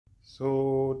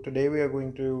So today we are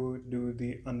going to do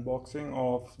the unboxing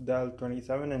of Dell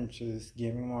 27 inches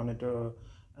gaming monitor,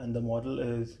 and the model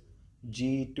is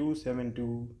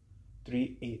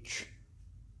G2723H,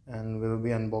 and we'll be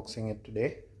unboxing it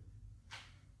today.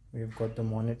 We've got the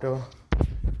monitor.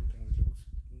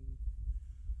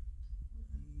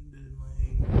 This is my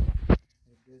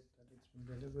address that it's been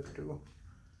delivered to.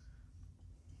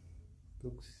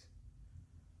 Looks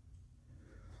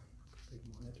like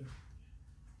monitor.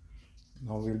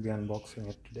 Now we'll be unboxing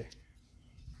it today.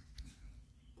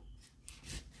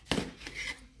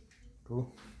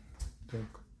 Cool. I think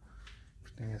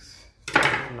everything is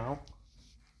set now.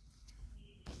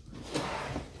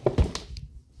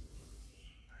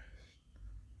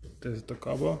 This is the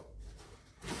cover.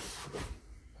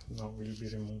 Now we'll be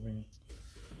removing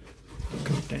the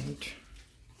content.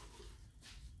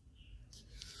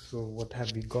 So what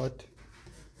have we got?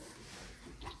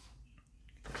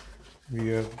 We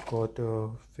have got a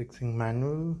fixing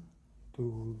manual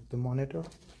to the monitor.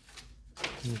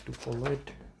 You need to follow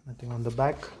it. Nothing on the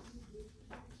back.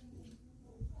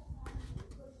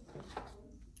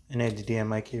 An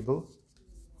HDMI cable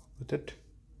with it.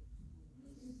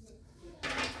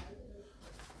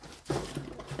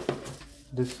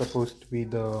 This is supposed to be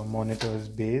the monitor's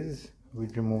base. We'll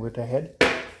remove it ahead.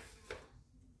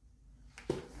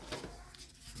 I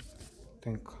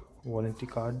think warranty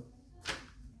card.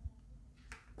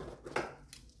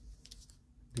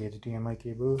 The HDMI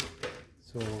cable.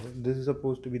 So this is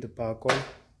supposed to be the power cord.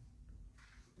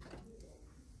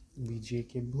 VGA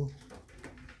cable.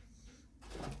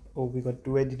 Oh, we got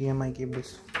two HDMI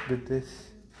cables with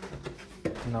this.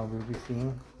 Now we'll be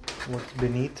seeing what's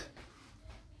beneath.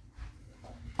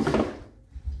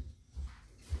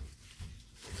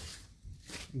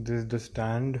 This is the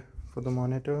stand for the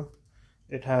monitor.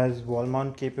 It has wall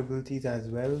mount capabilities as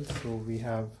well. So we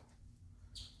have,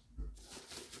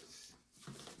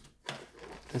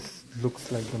 this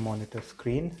looks like the monitor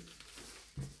screen,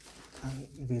 and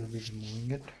we'll be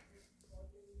removing it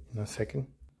in a second.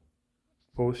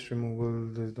 Post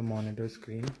removal, this is the monitor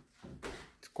screen.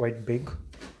 It's quite big,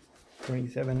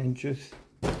 27 inches.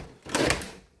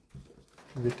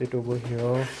 With it over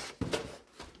here,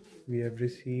 we have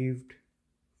received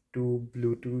two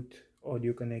Bluetooth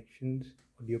audio connections,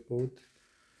 audio ports.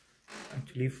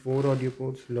 Actually 4 audio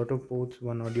ports, lot of ports,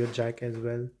 one audio jack as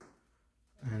well,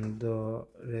 and the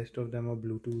rest of them are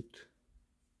Bluetooth.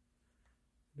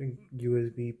 I think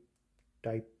USB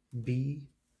Type-B,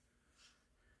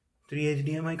 3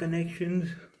 HDMI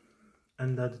connections,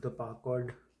 and that's the power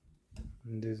cord.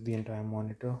 And this is the entire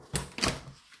monitor.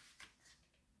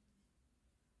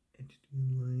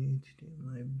 HDMI,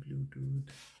 Bluetooth,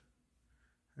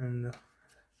 and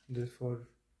this for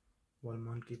wall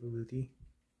mount capability.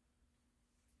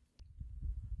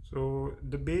 So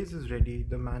the base is ready.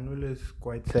 The manual is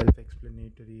quite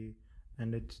self-explanatory,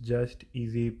 and it's just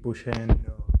easy push and play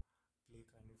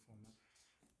kind of format.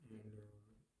 And over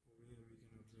here we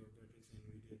can observe that it's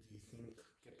NVIDIA G-Sync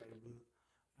compatible,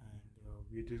 and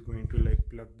we're just going to like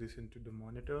plug this into the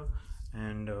monitor,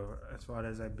 and as far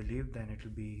as I believe, then it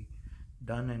will be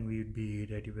done and we'll be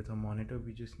ready with a monitor.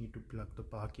 We just need to plug the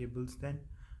power cables then,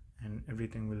 and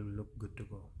everything will look good to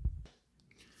go.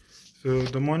 So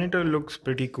the monitor looks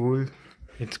pretty cool.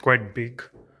 It's quite big,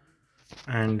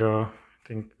 and I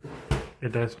think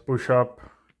it has push up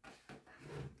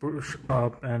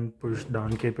and push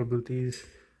down capabilities,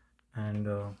 and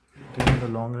I think in the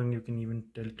long run you can even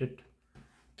tilt it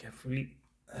carefully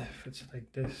if it's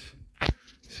like this.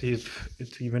 See if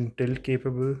it's even tilt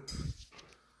capable.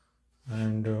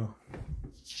 And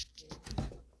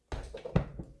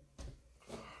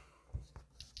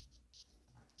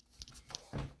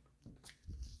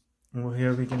over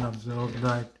here we can observe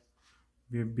that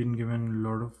we've been given a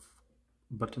lot of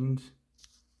buttons,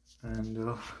 and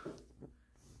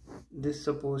this is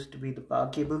supposed to be the power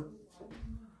cable,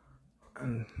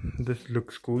 and this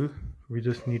looks cool. We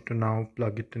just need to now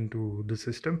plug it into the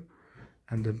system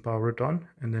and then power it on,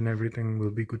 and then everything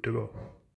will be good to go.